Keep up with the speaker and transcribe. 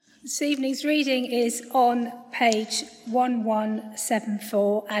This evening's reading is on page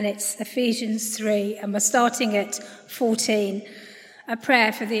 1174 and it's Ephesians 3 and we're starting at 14, a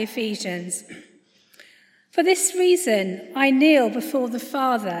prayer for the Ephesians. For this reason I kneel before the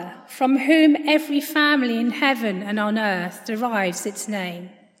Father, from whom every family in heaven and on earth derives its name.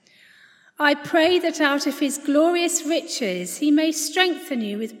 I pray that out of his glorious riches he may strengthen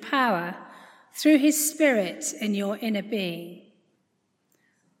you with power through his Spirit in your inner being,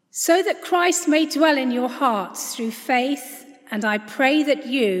 so that Christ may dwell in your hearts through faith, and I pray that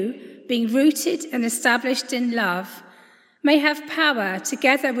you, being rooted and established in love, may have power,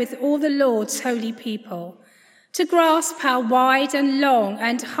 together with all the Lord's holy people, to grasp how wide and long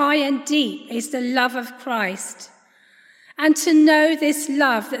and high and deep is the love of Christ, and to know this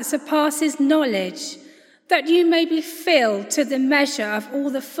love that surpasses knowledge, that you may be filled to the measure of all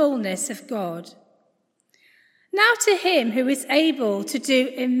the fullness of God. Now to him who is able to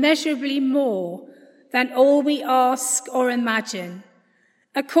do immeasurably more than all we ask or imagine,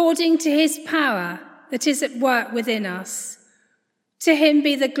 according to his power that is at work within us, to him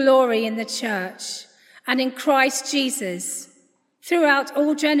be the glory in the church and in Christ Jesus throughout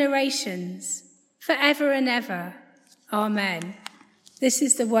all generations, forever and ever. Amen. This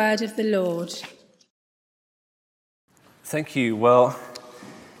is the word of the Lord. Thank you. Well,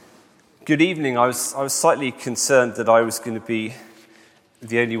 good evening. I was slightly concerned that I was going to be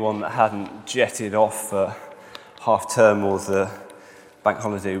the only one that hadn't jetted off for half term or the bank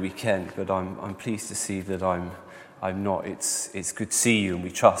holiday weekend, but I'm pleased to see that I'm not. It's good to see you, and we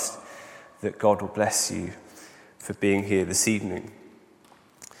trust that God will bless you for being here this evening.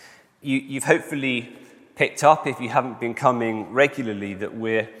 You've hopefully picked up, if you haven't been coming regularly, that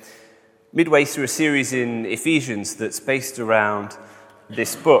we're midway through a series in Ephesians that's based around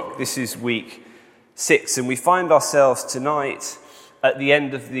this book. This is week 6, and we find ourselves tonight at the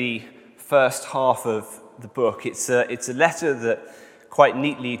end of the first half of the book. It's a letter that quite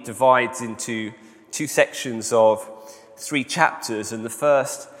neatly divides into two sections of 3 chapters, and the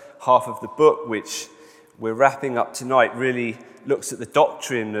first half of the book, which we're wrapping up tonight, really looks at the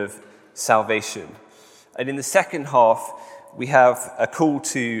doctrine of salvation. And in the second half, we have a call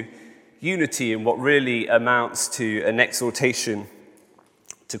to unity in what really amounts to an exhortation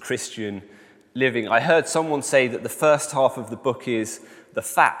to Christian living. I heard someone say that the first half of the book is the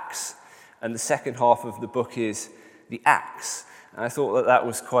facts and the second half of the book is the acts. And I thought that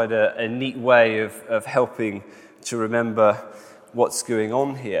was quite a neat way of helping to remember what's going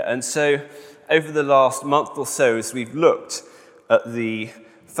on here. And so over the last month or so, as we've looked at the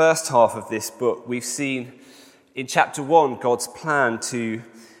first half of this book, we've seen in chapter 1 God's plan to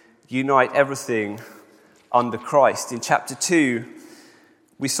unite everything under Christ. In chapter 2,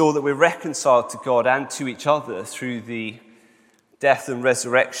 we saw that we're reconciled to God and to each other through the death and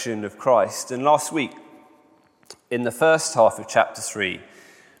resurrection of Christ. And last week, in the first half of chapter 3,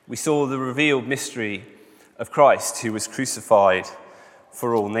 we saw the revealed mystery of Christ, who was crucified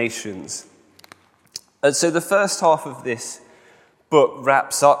for all nations. And so the first half of this book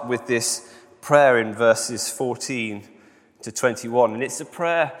wraps up with this prayer in verses 14 to 21. And it's a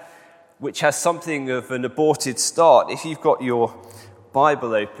prayer which has something of an aborted start. If you've got your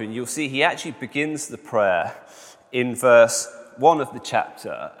Bible open, you'll see he actually begins the prayer in verse 1 of the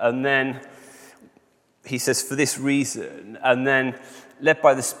chapter, and then he says, for this reason, and then, led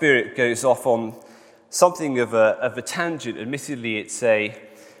by the Spirit, goes off on something of a tangent. Admittedly, it's a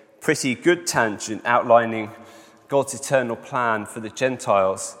pretty good tangent, outlining God's eternal plan for the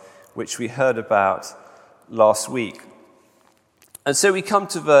Gentiles, which we heard about last week. And so we come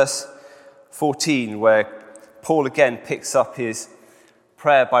to verse 14, where Paul again picks up his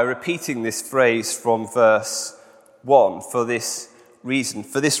prayer by repeating this phrase from verse 1, for this reason.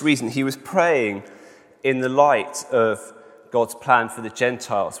 For this reason, he was praying in the light of God's plan for the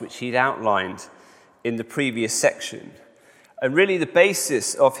Gentiles, which he'd outlined in the previous section. And really the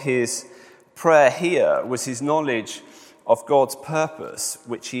basis of his prayer here was his knowledge of God's purpose,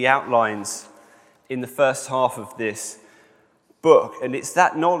 which he outlines in the first half of this book. And it's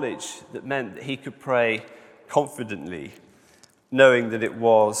that knowledge that meant that he could pray confidently, knowing that it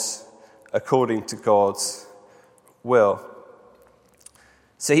was according to God's will.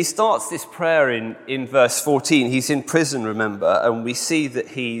 So he starts this prayer in verse 14. He's in prison, remember, and we see that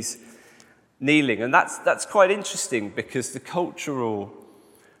he's kneeling. And that's quite interesting, because the cultural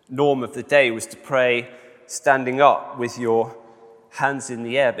norm of the day was to pray standing up with your hands in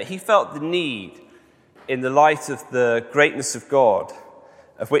the air. But he felt the need, in the light of the greatness of God,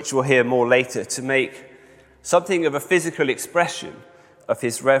 of which we'll hear more later, to make something of a physical expression of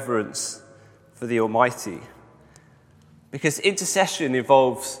his reverence for the Almighty. Because intercession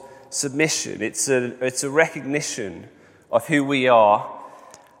involves submission. It's a recognition of who we are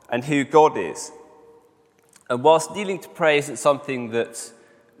and who God is. And whilst kneeling to pray isn't something that's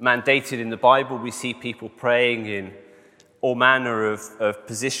mandated in the Bible, we see people praying in all manner of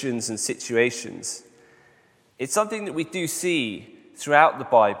positions and situations. It's something that we do see throughout the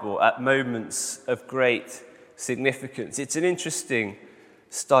Bible at moments of great significance. It's an interesting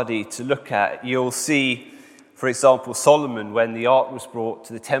study to look at. You'll see, for example, Solomon, when the ark was brought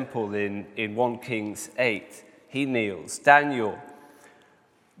to the temple in 1 Kings 8, he kneels. Daniel,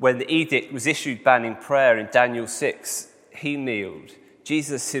 when the edict was issued banning prayer in Daniel 6, he kneeled.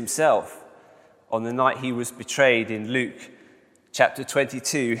 Jesus himself, on the night he was betrayed in Luke chapter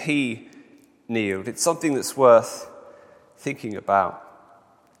 22, he kneeled. It's something that's worth thinking about.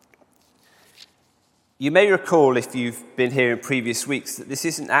 You may recall, if you've been here in previous weeks, that this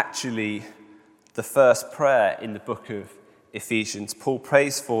isn't actually the first prayer in the book of Ephesians. Paul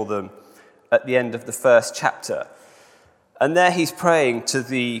prays for them at the end of the first chapter. And there he's praying to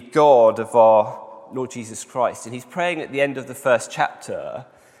the God of our Lord Jesus Christ. And he's praying at the end of the first chapter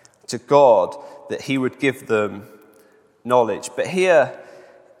to God that he would give them knowledge. But here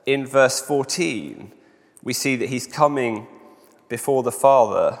in verse 14, we see that he's coming before the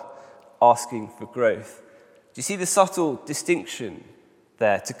Father asking for growth. Do you see the subtle distinction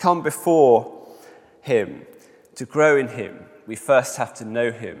there? To come before him, to grow in him, we first have to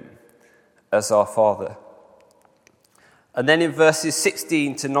know him as our Father. And then in verses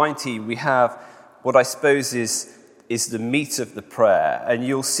 16 to 19, we have what I suppose is the meat of the prayer. And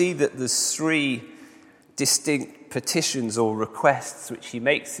you'll see that there's three distinct petitions or requests which he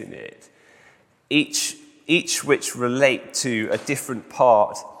makes in it, each which relate to a different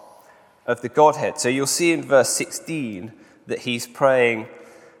part of the Godhead. So you'll see in verse 16 that he's praying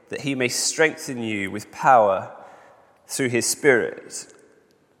that he may strengthen you with power through his Spirit.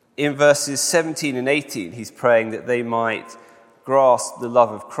 In verses 17 and 18, he's praying that they might grasp the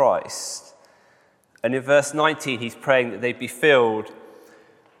love of Christ. And in verse 19, he's praying that they be filled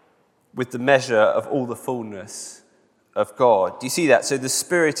with the measure of all the fullness of God. Do you see that? So the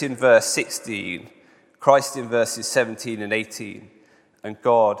Spirit in verse 16, Christ in verses 17 and 18, and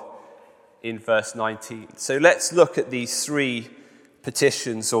God in verse 19. So let's look at these three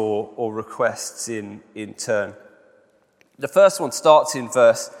petitions or requests in turn. The first one starts in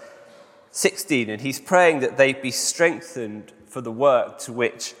verse 16, and he's praying that they be strengthened for the work to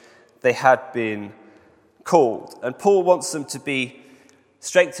which they had been called. And Paul wants them to be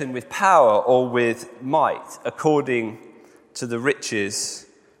strengthened with power or with might, according to the riches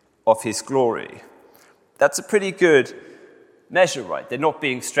of his glory. That's a pretty good measure, right? They're not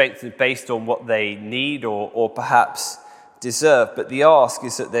being strengthened based on what they need or perhaps deserve, but the ask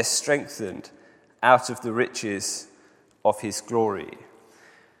is that they're strengthened out of the riches of his glory.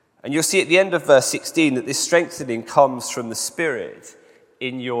 And you'll see at the end of verse 16 that this strengthening comes from the Spirit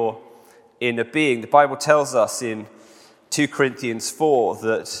in your inner being. The Bible tells us in 2 Corinthians 4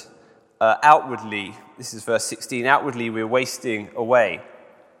 that outwardly, this is verse 16, outwardly we're wasting away,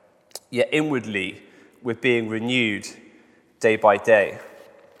 yet inwardly we're being renewed day by day.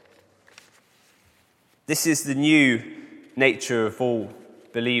 This is the new nature of all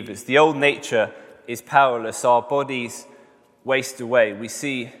believers. The old nature is powerless. Our bodies waste away. We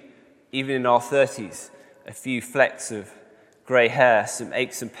see, even in our 30s, a few flecks of grey hair, some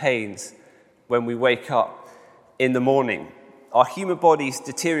aches and pains when we wake up in the morning. Our human bodies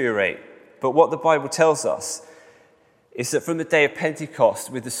deteriorate, but what the Bible tells us is that from the day of Pentecost,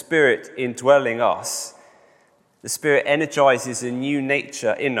 with the Spirit indwelling us, the Spirit energizes a new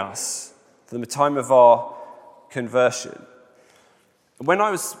nature in us from the time of our conversion. When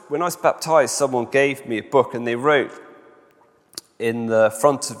I was baptized, someone gave me a book, and they wrote in the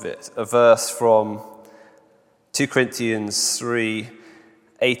front of it a verse from 2 Corinthians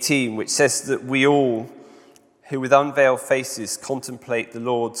 3:18, which says that we all, who with unveiled faces contemplate the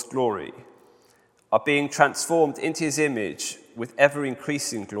Lord's glory, are being transformed into his image with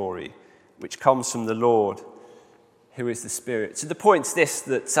ever-increasing glory, which comes from the Lord, who is the Spirit. So the point's this,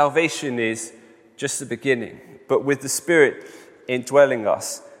 that salvation is just the beginning, but with the Spirit indwelling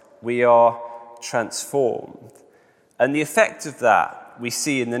us, we are transformed. And the effect of that we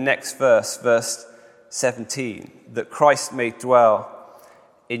see in the next verse, verse 17, that Christ may dwell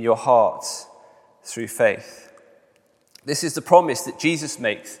in your hearts through faith. This is the promise that Jesus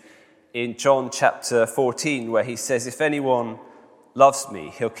makes in John chapter 14, where he says, if anyone loves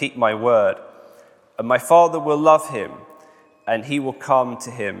me, he'll keep my word, and my Father will love him, and he will come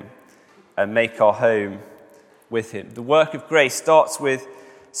to him and make our home with him. The work of grace starts with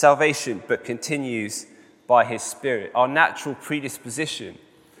salvation, but continues by his Spirit. Our natural predisposition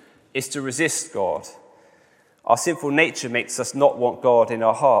is to resist God. Our sinful nature makes us not want God in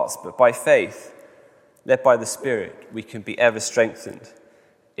our hearts, but by faith, led by the Spirit, we can be ever strengthened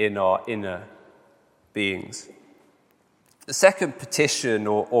in our inner beings. The second petition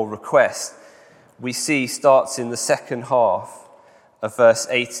or request we see starts in the second half of verse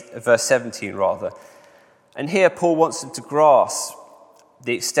 17 rather. And here Paul wants them to grasp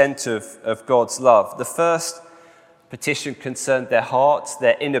the extent of God's love. The first petition concerned their hearts,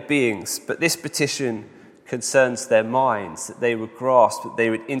 their inner beings, but this petition concerns their minds, that they would grasp, that they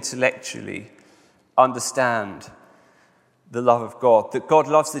would intellectually understand the love of God, that God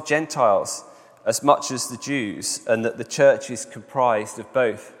loves the Gentiles as much as the Jews, and that the church is comprised of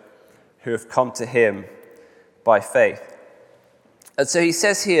both who have come to him by faith. And so he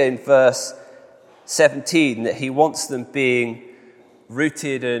says here in verse 17 that he wants them being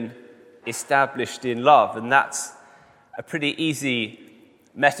rooted and established in love, and that's a pretty easy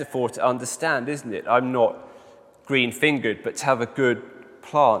metaphor to understand, isn't it? I'm not green-fingered, but to have a good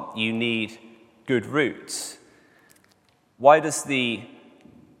plant, you need good roots. Why does the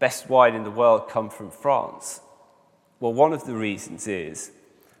best wine in the world come from France? Well, one of the reasons is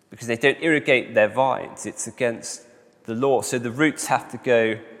because they don't irrigate their vines. It's against the law. So the roots have to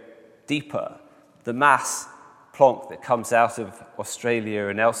go deeper. The mass plonk that comes out of Australia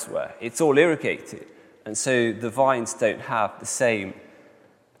and elsewhere, it's all irrigated. And so the vines don't have the same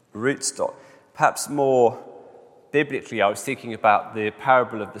rootstock. Perhaps more biblically, I was thinking about the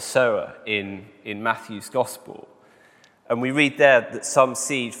parable of the sower in Matthew's Gospel. And we read there that some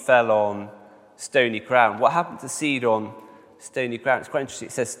seed fell on stony ground. What happened to seed on stony ground? It's quite interesting.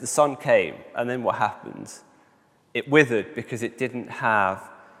 It says the sun came, and then what happened? It withered because it didn't have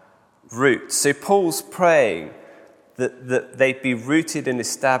roots. So Paul's praying that they'd be rooted and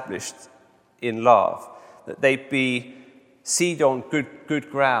established in love, that they'd be seed on good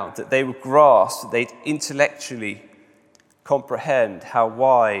ground, that they would grasp, that they'd intellectually comprehend how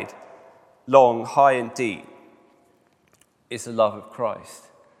wide, long, high and deep is the love of Christ.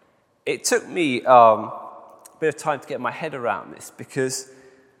 It took me a bit of time to get my head around this, because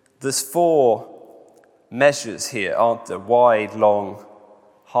there's 4 measures here, aren't there? Wide, long,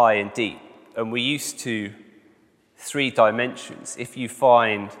 high and deep. And we're used to 3 dimensions. If you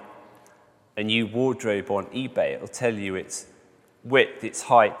find a new wardrobe on eBay, it'll tell you its width, its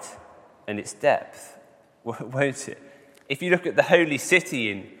height, and its depth, won't it? If you look at the holy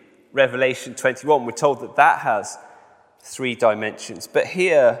city in Revelation 21, we're told that has 3 dimensions. But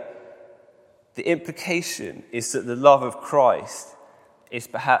here, the implication is that the love of Christ is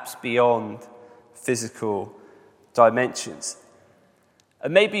perhaps beyond physical dimensions.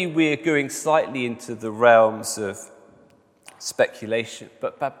 And maybe we're going slightly into the realms of speculation,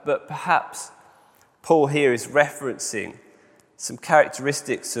 but perhaps Paul here is referencing some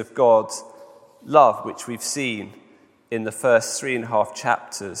characteristics of God's love, which we've seen in the first 3.5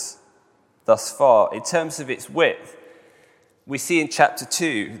 chapters thus far. In terms of its width, we see in chapter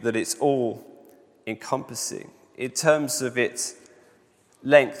 2 that it's all encompassing. In terms of its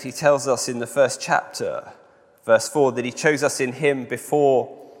length, he tells us in the first chapter, verse 4, that he chose us in him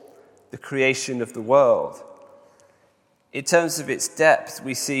before the creation of the world. In terms of its depth,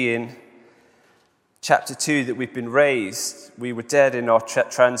 we see in chapter 2 that we've been raised. We were dead in our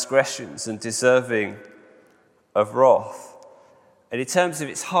transgressions and deserving of wrath. And in terms of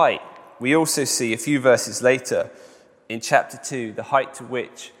its height, we also see a few verses later in chapter 2 the height to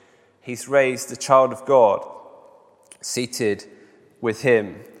which he's raised the child of God, seated with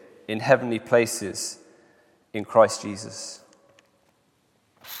him in heavenly places in Christ Jesus.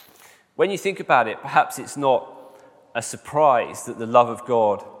 When you think about it, perhaps it's not a surprise that the love of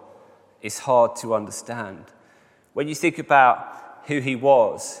God is hard to understand. When you think about who he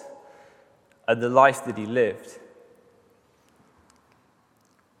was and the life that he lived,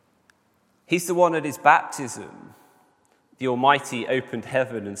 he's the one at his baptism. The Almighty opened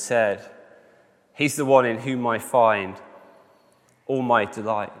heaven and said, he's the one in whom I find all my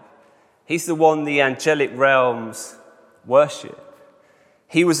delight. He's the one the angelic realms worship.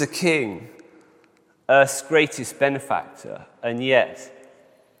 He was a king, earth's greatest benefactor, and yet,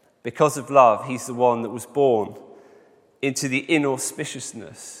 because of love, he's the one that was born into the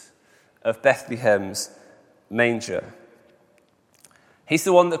inauspiciousness of Bethlehem's manger. He's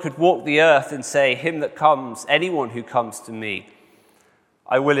the one that could walk the earth and say, him that comes, anyone who comes to me,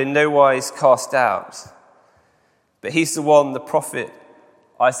 I will in no wise cast out. But he's the one, the prophet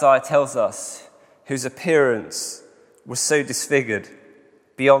Isaiah tells us, whose appearance was so disfigured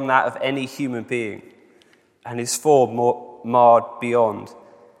beyond that of any human being, and his form marred beyond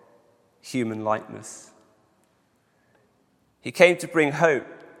human likeness. He came to bring hope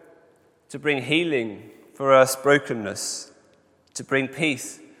to bring healing for earth's brokenness, to bring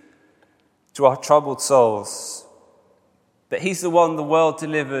peace to our troubled souls. But he's the one the world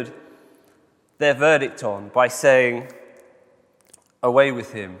delivered their verdict on by saying, "Away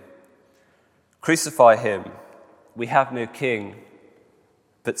with him, crucify him, we have no king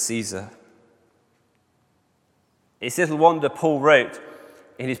but Caesar." It's little wonder Paul wrote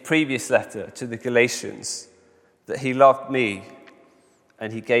in his previous letter to the Galatians that he loved me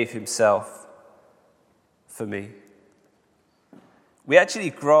and he gave himself for me. We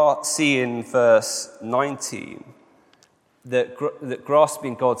actually see in verse 19 that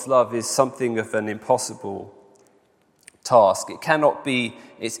grasping God's love is something of an impossible task.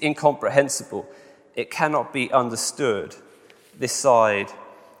 It's incomprehensible. It cannot be understood this side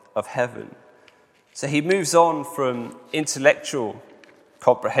of heaven. So he moves on from intellectual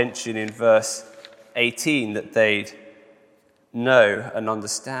comprehension in verse 18 that they'd know and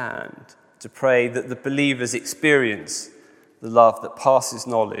understand, to pray that the believers experience the love that passes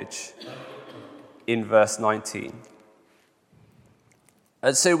knowledge in verse 19.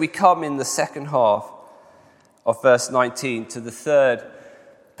 And so we come in the second half of verse 19 to the third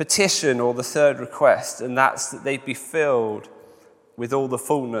petition or the third request, and that's that they be filled with all the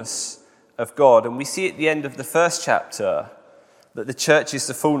fullness of God. And we see at the end of the first chapter that the church is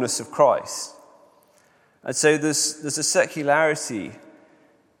the fullness of Christ. And so there's a circularity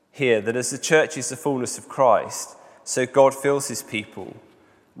here, that as the church is the fullness of Christ, so God fills his people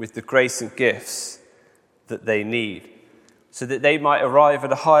with the grace and gifts that they need, so that they might arrive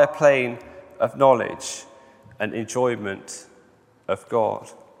at a higher plane of knowledge and enjoyment of God.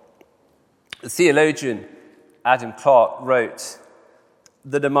 The theologian Adam Clarke wrote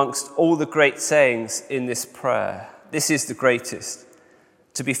that amongst all the great sayings in this prayer, this is the greatest.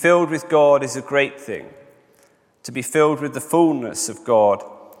 To be filled with God is a great thing. To be filled with the fullness of God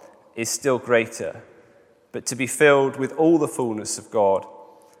is still greater. But to be filled with all the fullness of God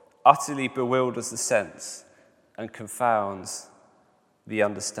utterly bewilders the sense and confounds the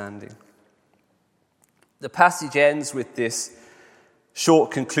understanding. The passage ends with this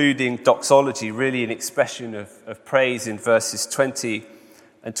short concluding doxology, really an expression of praise in verses 20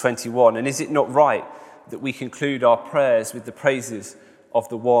 and 21. And is it not right that we conclude our prayers with the praises of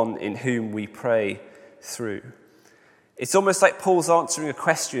the one in whom we pray through? It's almost like Paul's answering a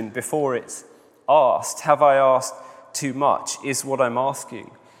question before it's asked. Have I asked too much? Is what I'm asking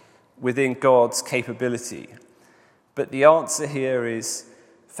within God's capability? But the answer here is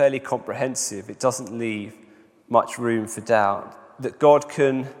fairly comprehensive. It doesn't leave much room for doubt. That God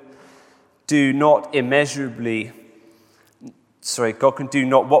can do not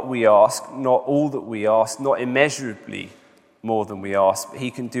what we ask, not all that we ask, not immeasurably more than we ask, but he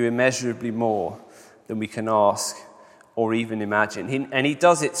can do immeasurably more than we can ask or even imagine. And he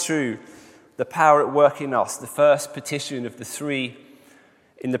does it through the power at work in us. The first petition of the three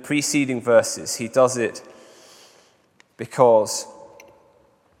in the preceding verses, he does it because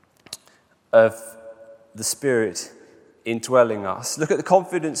of the Spirit indwelling us. Look at the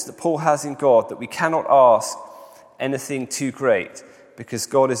confidence that Paul has in God, that we cannot ask anything too great because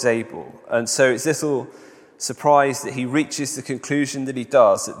God is able. And so it's little surprise that he reaches the conclusion that he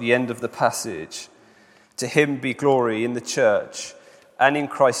does at the end of the passage. To him be glory in the church and in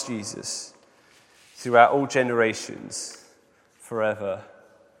Christ Jesus throughout all generations, forever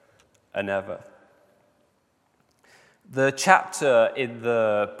and ever. The chapter in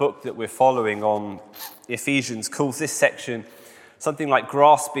the book that we're following on Ephesians calls this section something like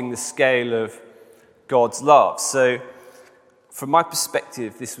grasping the scale of God's love. So from my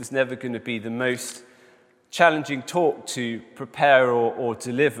perspective, this was never going to be the most challenging talk to prepare or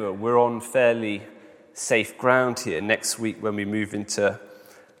deliver. We're on fairly safe ground here. Next week when we move into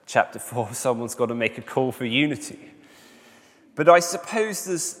chapter 4, someone's got to make a call for unity. But I suppose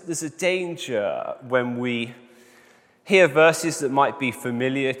there's a danger when we hear verses that might be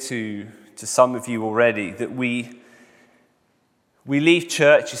familiar to some of you already, that we leave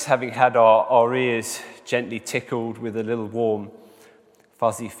church as having had our ears gently tickled with a little warm,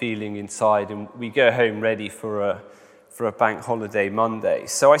 fuzzy feeling inside, and we go home ready for a bank holiday Monday.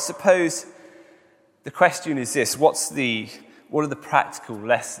 So I suppose the question is this: what are the practical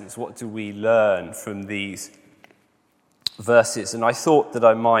lessons? What do we learn from these verses? And I thought that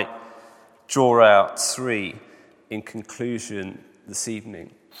I might draw out three in conclusion this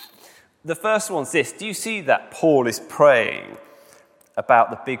evening. The first one's this: do you see that Paul is praying about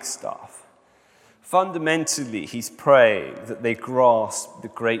the big stuff? Fundamentally, he's praying that they grasp the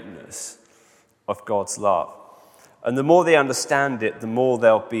greatness of God's love. And the more they understand it, the more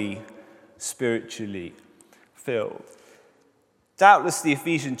they'll be spiritually filled. Doubtless the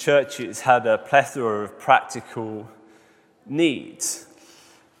Ephesian churches had a plethora of practical needs,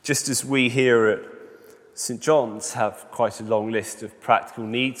 just as we here at St. John's have quite a long list of practical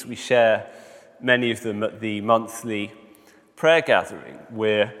needs. We share many of them at the monthly prayer gathering.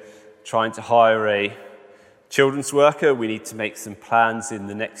 We're trying to hire a children's worker. We need to make some plans in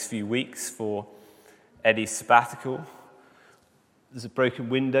the next few weeks for Eddie's sabbatical. There's a broken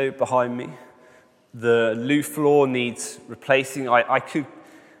window behind me. The loo floor needs replacing. I could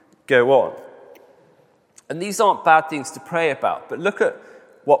go on. And these aren't bad things to pray about, but look at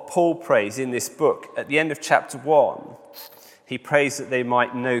what Paul prays in this book. At the end of chapter 1, he prays that they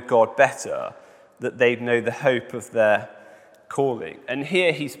might know God better, that they know the hope of their calling. And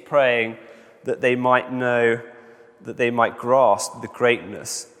here he's praying that they might know, that they might grasp the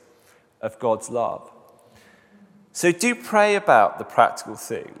greatness of God's love. So do pray about the practical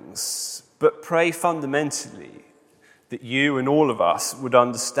things, but pray fundamentally that you and all of us would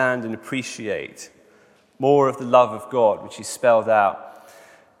understand and appreciate more of the love of God, which is spelled out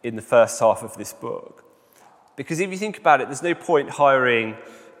in the first half of this book. Because if you think about it, there's no point hiring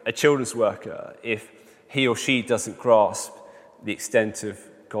a children's worker if he or she doesn't grasp the extent of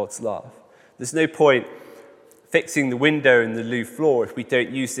God's love. There's no point fixing the window in the loo floor if we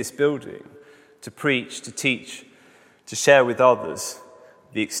don't use this building to preach, to teach, to share with others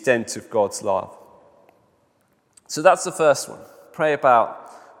the extent of God's love. So that's the first one. Pray about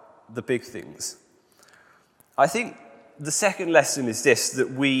the big things. I think the second lesson is this,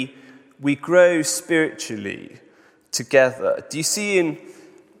 that we grow spiritually together. Do you see in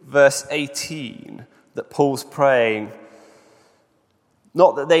verse 18 that Paul's praying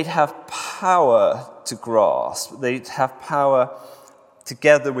not that they'd have power to grasp, they'd have power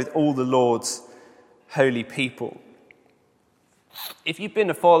together with all the Lord's holy people. If you've been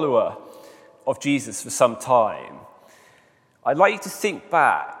a follower of Jesus for some time, I'd like you to think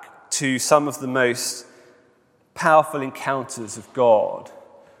back to some of the most powerful encounters of God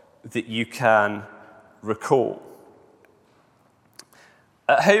that you can recall.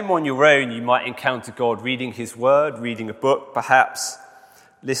 At home on your own, you might encounter God reading his word, reading a book, perhaps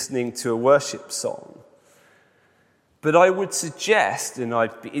listening to a worship song. But I would suggest, and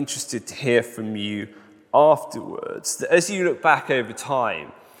I'd be interested to hear from you afterwards, that as you look back over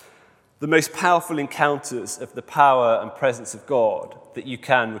time, the most powerful encounters of the power and presence of God that you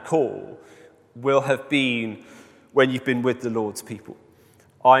can recall will have been when you've been with the Lord's people,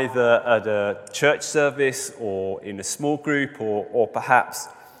 either at a church service or in a small group or perhaps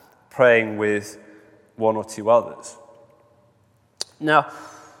praying with one or two others. Now,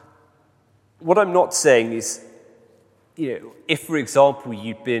 what I'm not saying is, if, for example,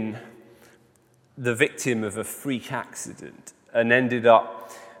 you'd been the victim of a freak accident and ended up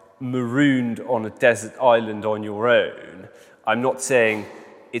marooned on a desert island on your own, I'm not saying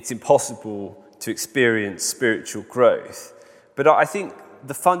it's impossible to experience spiritual growth. But I think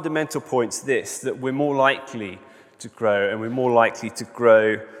the fundamental point's this, that we're more likely to grow, and we're more likely to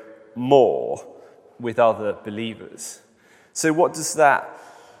grow more with other believers. So what does that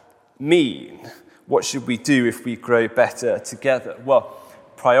mean? What should we do if we grow better together? Well,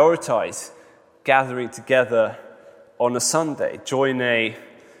 prioritize gathering together on a Sunday. Join a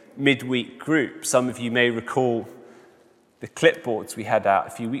midweek group. Some of you may recall the clipboards we had out a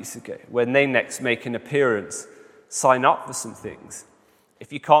few weeks ago. When they next make an appearance, sign up for some things.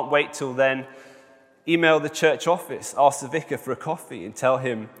 If you can't wait till then, email the church office, ask the vicar for a coffee and tell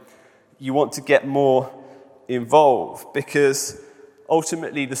him you want to get more involved, because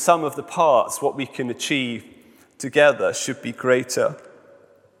ultimately the sum of the parts, what we can achieve together, should be greater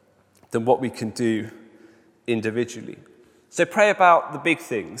than what we can do individually. So pray about the big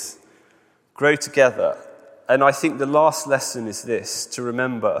things, grow together. And I think the last lesson is this, to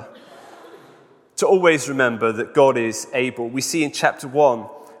always remember that God is able. We see in chapter 1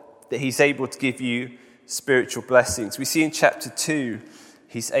 that he's able to give you spiritual blessings. We see in chapter 2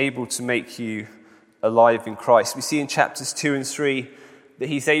 he's able to make you alive in Christ. We see in chapters 2 and 3 that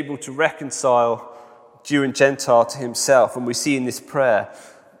he's able to reconcile Jew and Gentile to himself. And we see in this prayer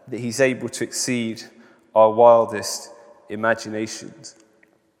that he's able to exceed our wildest imaginations.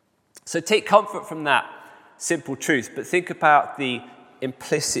 So take comfort from that simple truth, but think about the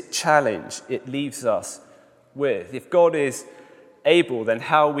implicit challenge it leaves us with. If God is able, then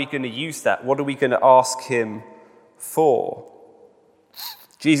how are we going to use that? What are we going to ask him for?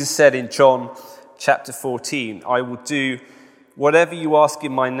 Jesus said in John chapter 14, I will do whatever you ask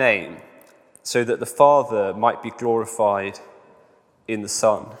in my name, so that the Father might be glorified in the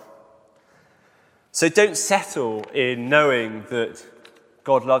Son. So don't settle in knowing that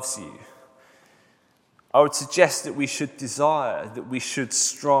God loves you. I would suggest that we should desire, that we should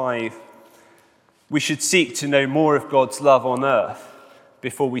strive, we should seek to know more of God's love on earth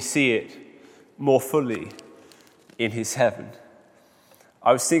before we see it more fully in his heaven.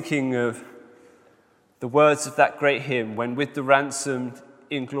 I was thinking of the words of that great hymn, when with the ransomed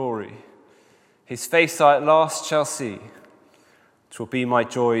in glory, his face I at last shall see. 'Twill be my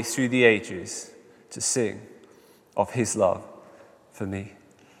joy through the ages to sing of his love for me.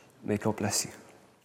 May God bless you.